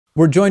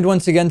We're joined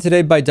once again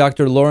today by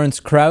Dr. Lawrence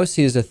Krauss.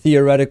 He is a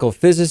theoretical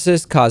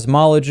physicist,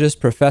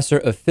 cosmologist, professor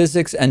of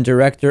physics, and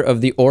director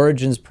of the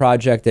Origins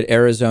Project at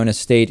Arizona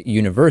State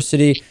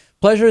University.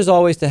 Pleasure as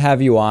always to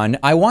have you on.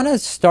 I want to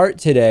start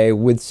today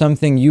with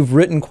something you've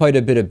written quite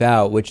a bit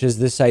about, which is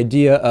this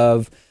idea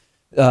of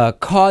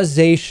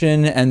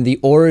causation and the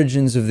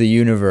origins of the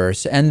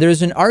universe. And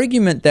there's an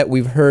argument that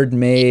we've heard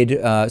made,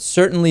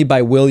 certainly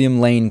by William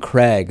Lane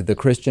Craig, the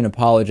Christian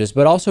apologist,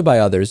 but also by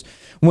others,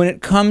 when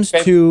it comes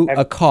to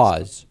a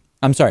cause.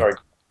 I'm sorry.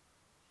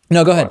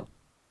 No, go ahead.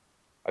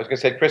 I was going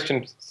to say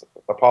Christian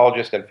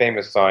apologist and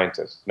famous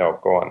scientist. No,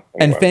 go on.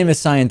 And famous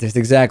scientist,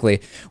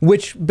 exactly.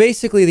 Which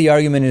basically the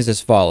argument is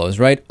as follows,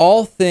 right?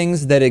 All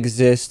things that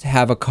exist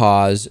have a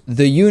cause.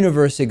 The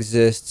universe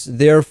exists,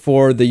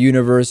 therefore the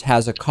universe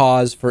has a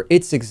cause for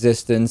its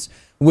existence,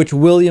 which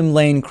William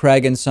Lane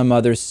Craig and some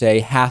others say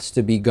has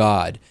to be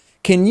God.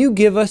 Can you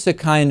give us a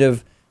kind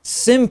of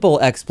simple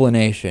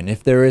explanation,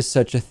 if there is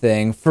such a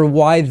thing, for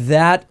why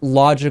that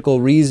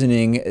logical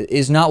reasoning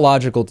is not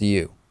logical to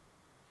you?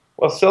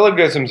 Well,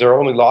 syllogisms are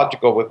only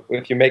logical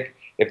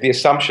if the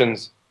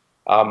assumptions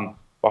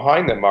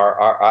behind them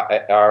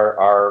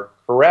are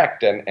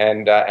correct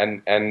and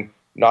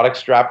not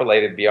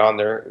extrapolated beyond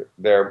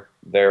their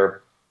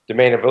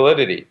domain of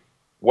validity.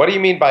 What do you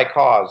mean by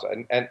cause?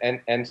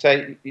 And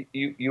say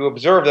you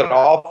observe that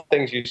all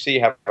things you see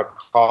have a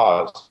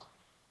cause.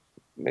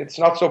 It's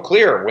not so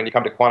clear when you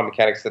come to quantum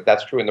mechanics that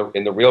that's true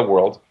in the real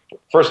world.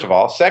 First of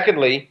all,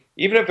 secondly,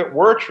 even if it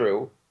were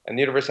true, and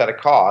the universe had a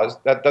cause,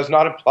 that does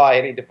not imply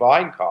any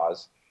divine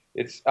cause.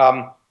 It's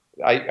when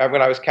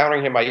I was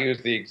countering him, I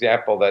used the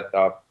example that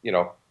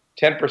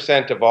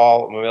 10% of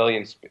all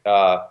mammalian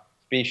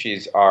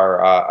species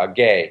are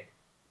gay.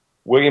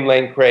 William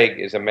Lane Craig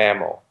is a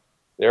mammal,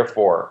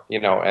 therefore,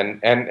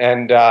 and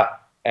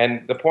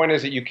the point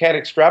is that you can't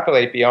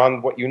extrapolate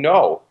beyond what you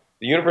know.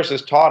 The universe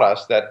has taught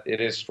us that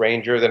it is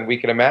stranger than we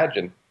can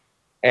imagine,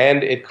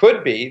 and it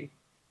could be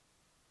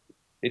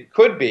that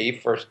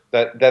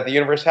the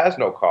universe has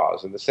no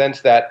cause, in the sense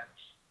that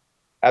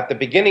at the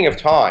beginning of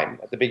time,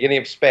 at the beginning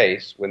of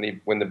space, when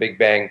the Big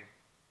Bang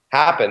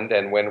happened,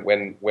 and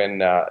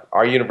when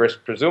our universe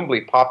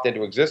presumably popped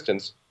into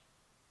existence,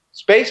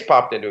 space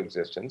popped into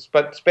existence,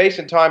 but space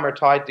and time are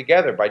tied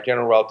together by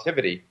general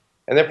relativity,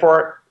 and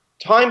therefore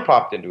time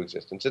popped into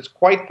existence. It's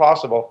quite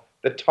possible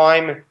that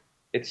time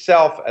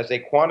itself as a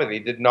quantity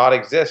did not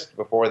exist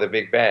before the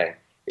Big Bang.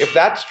 If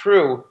that's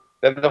true,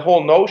 then the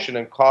whole notion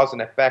of cause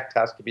and effect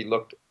has to be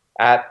looked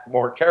at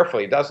more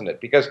carefully, doesn't it?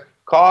 Because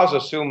cause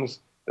assumes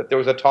that there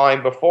was a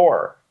time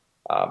before.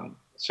 That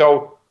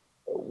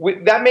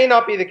may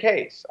not be the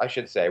case, I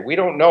should say. We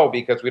don't know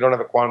because we don't have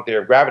a quantum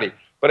theory of gravity.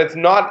 But it's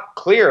not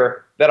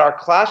clear that our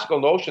classical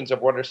notions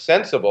of what are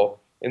sensible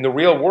in the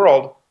real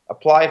world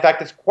apply. In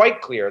fact, it's quite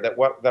clear that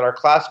our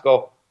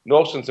classical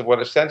notions of what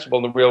is sensible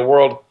in the real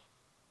world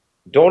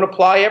don't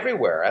apply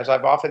everywhere. As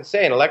I've often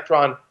said, an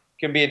electron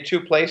can be in two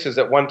places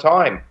at one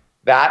time.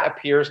 That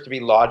appears to be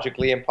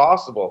logically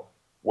impossible,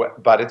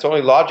 but it's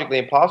only logically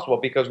impossible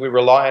because we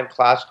rely on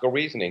classical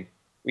reasoning.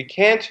 We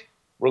can't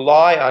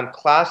rely on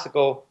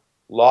classical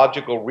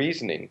logical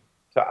reasoning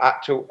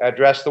to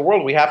address the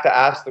world. We have to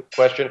ask the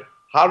question,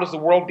 how does the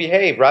world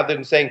behave, rather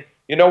than saying,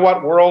 you know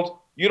what, world,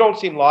 you don't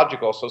seem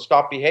logical, so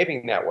stop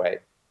behaving that way.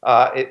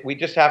 We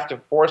just have to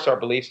force our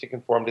beliefs to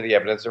conform to the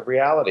evidence of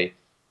reality.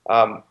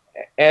 When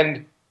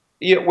an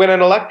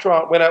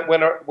electron, when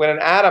an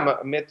atom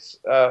emits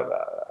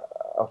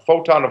a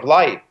photon of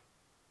light,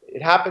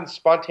 it happens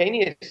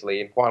spontaneously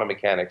in quantum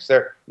mechanics.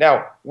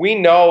 Now, we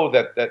know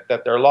that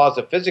there are laws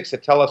of physics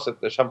that tell us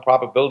that there's some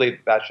probability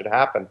that should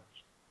happen,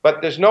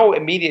 but there's no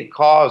immediate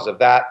cause of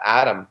that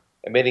atom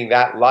emitting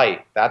that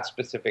light, that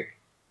specific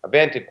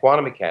event in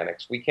quantum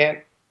mechanics. We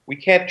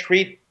can't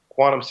treat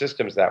quantum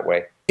systems that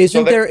way.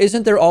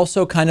 Isn't there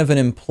also kind of an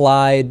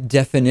implied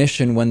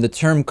definition when the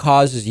term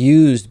cause is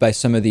used by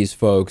some of these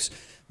folks,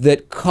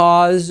 that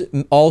cause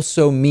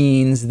also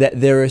Means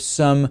that there is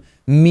some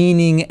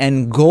meaning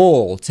and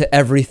goal to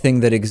everything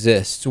that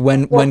exists,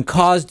 when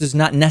cause does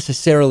not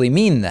necessarily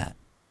mean that?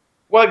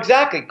 Well,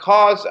 exactly.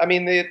 Cause, I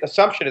mean, the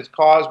assumption is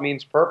cause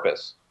means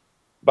purpose,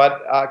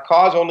 but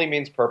cause only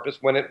means purpose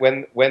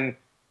when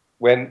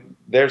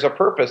there's a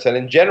purpose, and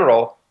in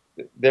general,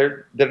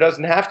 there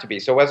doesn't have to be.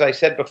 So as I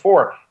said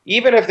before,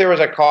 even if there was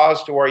a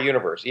cause to our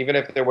universe, even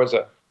if there was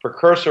a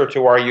precursor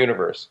to our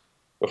universe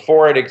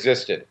before it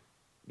existed,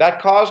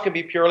 that cause can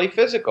be purely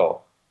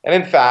physical. And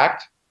in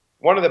fact,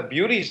 one of the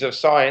beauties of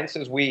science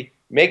is we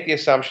make the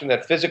assumption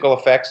that physical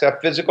effects have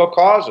physical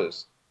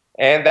causes.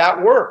 And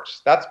that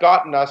works. That's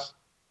gotten us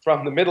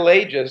from the Middle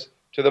Ages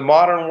to the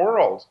modern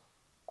world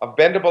of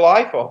bendable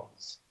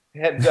iPhones.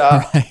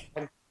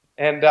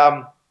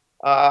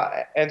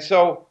 And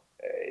so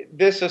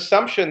this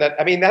assumption that,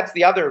 I mean, that's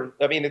the other,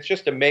 I mean, it's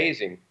just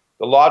amazing,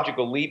 the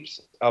logical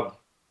leaps of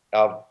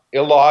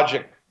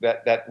illogic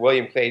that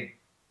William Cade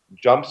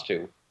jumps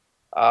to.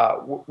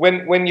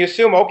 When you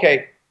assume,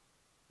 okay,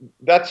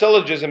 that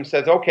syllogism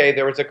says, okay,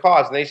 there is a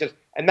cause, and then he says,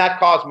 and that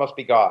cause must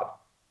be God.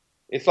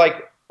 It's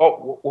like,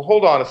 oh, well,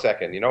 hold on a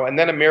second, and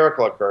then a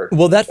miracle occurred.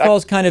 Well, that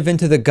falls kind of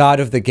into the God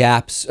of the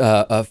gaps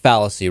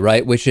fallacy,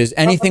 right? Which is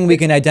anything we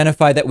can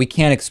identify that we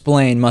can't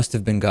explain must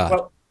have been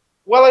God.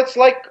 Well, it's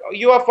like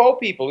UFO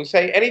people who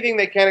say anything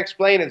they can't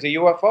explain is a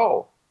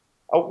UFO.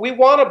 We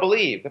want to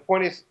believe. The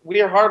point is,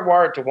 we are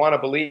hardwired to want to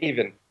believe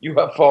in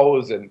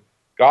UFOs and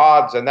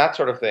gods and that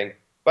sort of thing.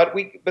 But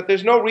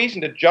there's no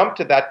reason to jump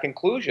to that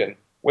conclusion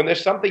when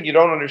there's something you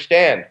don't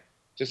understand.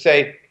 To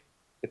say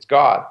it's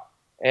God,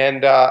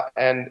 it's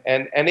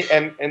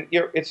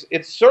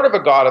sort of a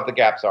God of the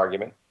gaps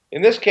argument.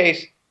 In this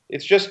case,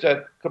 it's just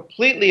a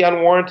completely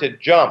unwarranted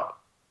jump.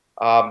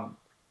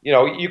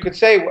 You could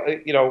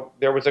say,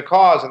 there was a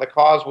cause, and the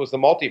cause was the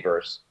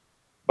multiverse,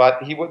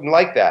 but he wouldn't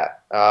like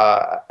that.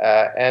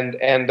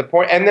 And the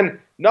point, and then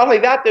not only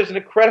that, there's an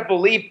incredible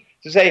leap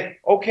to say,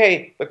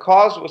 okay, the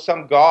cause was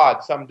some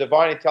God, some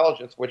divine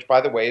intelligence, which,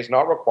 by the way, is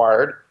not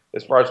required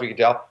as far as we can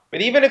tell.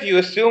 But even if you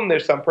assume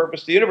there's some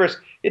purpose to the universe,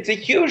 it's a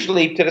huge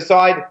leap to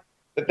decide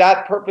that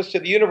that purpose to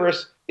the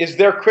universe is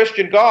their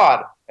Christian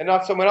God and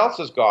not someone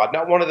else's God,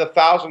 not one of the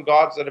 1,000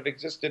 gods that have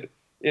existed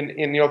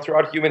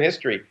throughout human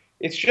history.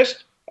 It's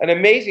just an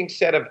amazing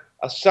set of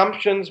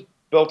assumptions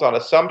built on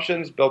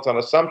assumptions, built on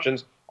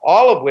assumptions,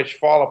 all of which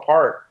fall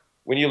apart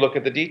when you look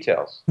at the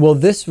details. Well,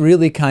 this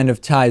really kind of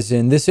ties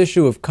in, this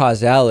issue of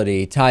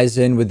causality ties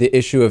in with the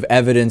issue of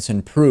evidence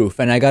and proof.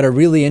 And I got a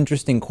really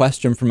interesting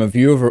question from a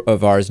viewer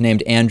of ours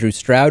named Andrew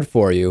Stroud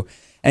for you.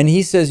 And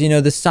he says,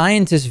 the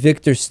scientist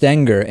Victor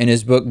Stenger, in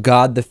his book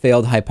God, the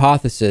Failed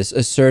Hypothesis,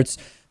 asserts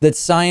that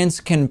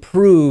science can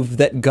prove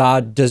that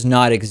God does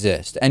not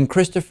exist. And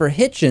Christopher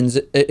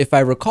Hitchens, if I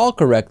recall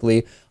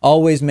correctly,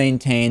 always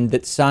maintained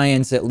that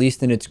science, at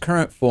least in its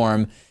current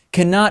form,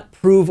 cannot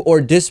prove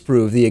or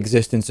disprove the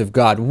existence of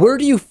God. Where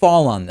do you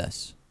fall on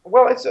this?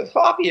 Well, it's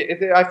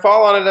obvious. I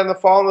fall on it and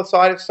fall on the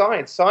side of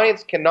science.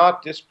 Science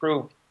cannot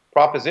disprove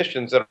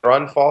propositions that are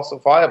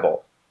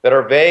unfalsifiable, that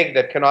are vague,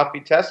 that cannot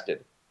be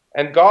tested.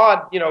 And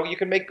God, you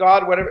can make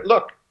God whatever.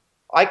 Look,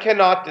 I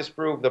cannot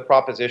disprove the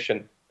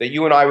proposition that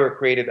you and I were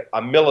created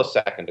a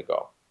millisecond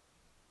ago.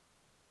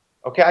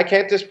 Okay, I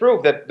can't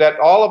disprove that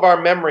all of our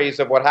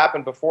memories of what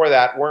happened before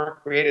that weren't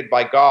created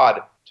by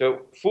God to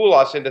fool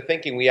us into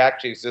thinking we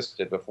actually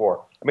existed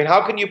before. I mean,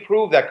 how can you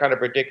prove that kind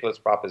of ridiculous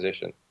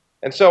proposition?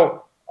 And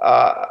so,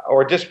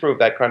 or disprove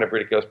that kind of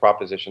ridiculous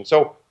proposition?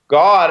 So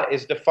God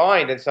is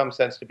defined in some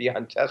sense to be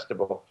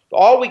untestable.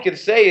 All we can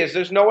say is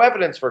there's no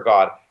evidence for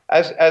God.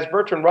 As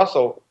Bertrand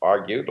Russell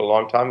argued a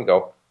long time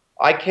ago,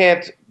 I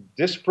can't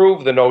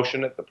disprove the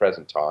notion at the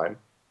present time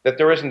that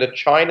there isn't a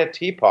China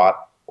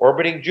teapot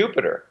orbiting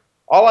Jupiter.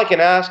 All I can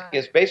ask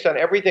is, based on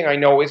everything I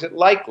know, is it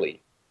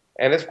likely?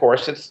 And of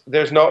course, it's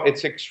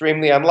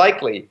extremely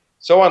unlikely.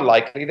 So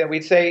unlikely that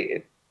we'd say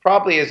it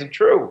probably isn't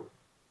true.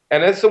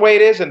 And that's the way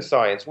it is in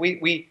science.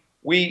 We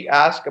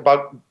ask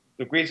about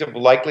degrees of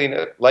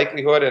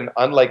likelihood and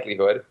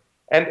unlikelihood,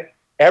 and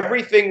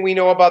everything we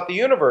know about the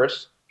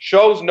universe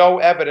shows no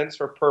evidence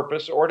for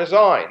purpose or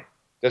design.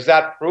 Does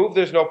that prove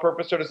there's no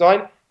purpose or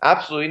design?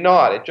 Absolutely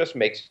not. It just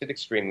makes it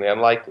extremely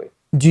unlikely.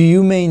 Do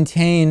you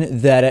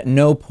maintain that at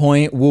no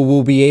point will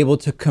we be able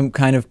to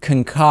kind of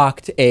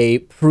concoct a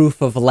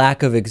proof of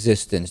lack of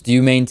existence? Do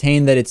you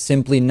maintain that it's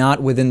simply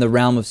not within the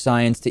realm of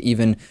science to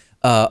even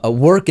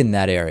work in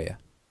that area?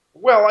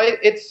 Well,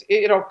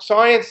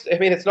 science, I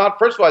mean,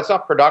 first of all, it's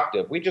not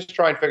productive. We just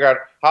try and figure out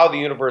how the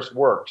universe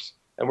works,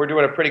 and we're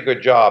doing a pretty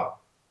good job.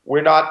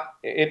 We're not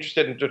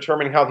interested in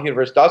determining how the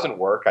universe doesn't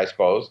work, I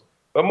suppose.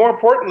 But more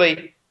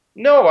importantly,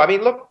 no. I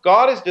mean, look,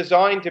 God is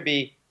designed to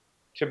be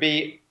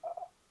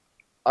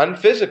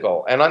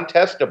unphysical and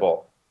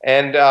untestable.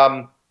 And,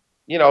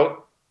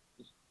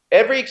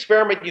 every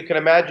experiment you can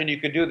imagine you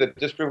could do that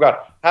disprove God.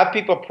 Have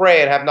people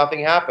pray and have nothing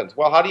happens.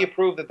 Well, how do you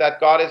prove that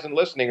God isn't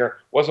listening or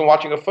wasn't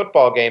watching a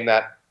football game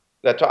that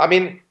time? I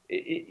mean,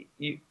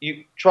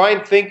 you try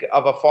and think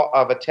of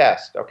a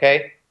test,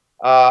 okay?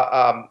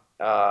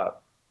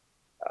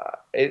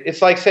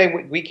 It's like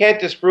saying we can't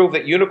disprove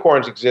that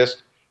unicorns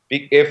exist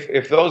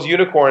if those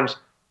unicorns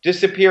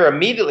disappear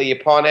immediately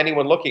upon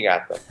anyone looking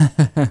at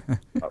them.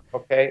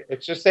 Okay?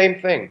 It's the same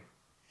thing.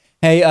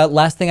 Hey,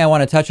 last thing I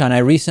want to touch on. I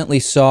recently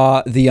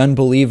saw The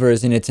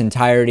Unbelievers in its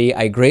entirety.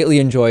 I greatly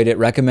enjoyed it,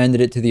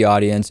 recommended it to the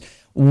audience.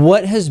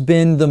 What has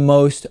been the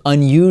most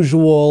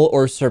unusual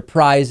or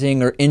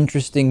surprising or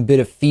interesting bit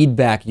of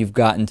feedback you've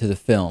gotten to the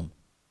film?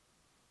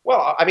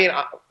 Well, I mean,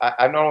 I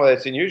don't know that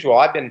it's unusual.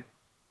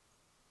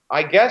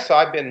 I guess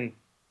I've been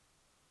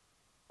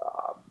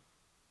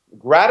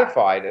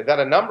gratified that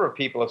a number of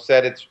people have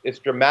said it's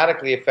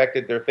dramatically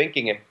affected their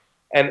thinking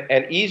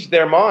and eased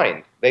their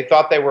mind. They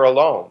thought they were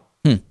alone.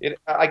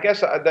 I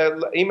guess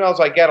the emails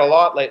I get a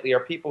lot lately are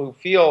people who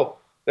feel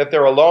that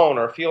they're alone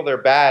or feel they're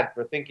bad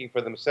for thinking for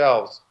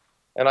themselves.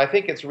 And I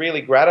think it's really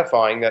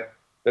gratifying that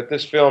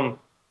this film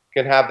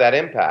can have that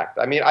impact.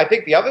 I mean, I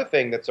think the other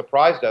thing that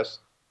surprised us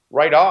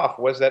right off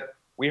was that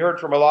we heard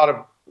from a lot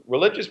of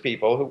religious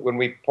people who, when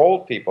we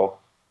polled people,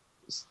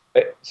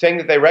 saying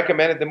that they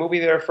recommended the movie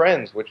to their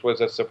friends, which was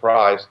a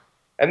surprise.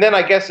 And then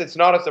I guess it's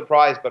not a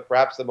surprise, but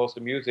perhaps the most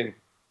amusing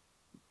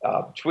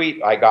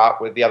tweet I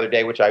got with the other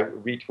day, which I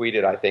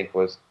retweeted, I think,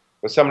 was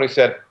someone who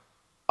said,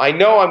 "I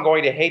know I'm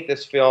going to hate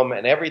this film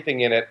and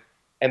everything in it,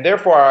 and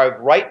therefore I've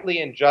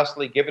rightly and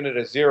justly given it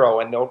a 0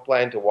 and don't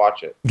plan to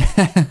watch it."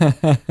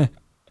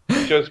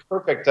 Which was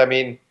perfect. I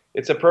mean,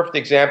 it's a perfect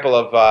example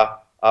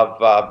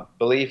of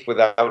belief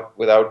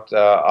without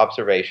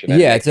observation.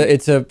 Yeah,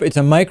 it's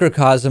a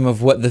microcosm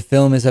of what the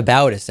film is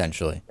about,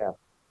 essentially. Yeah,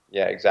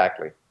 yeah,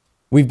 exactly.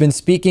 We've been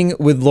speaking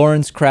with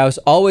Lawrence Krauss.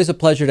 Always a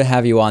pleasure to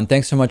have you on.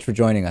 Thanks so much for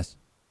joining us.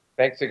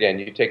 Thanks again.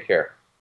 You take care.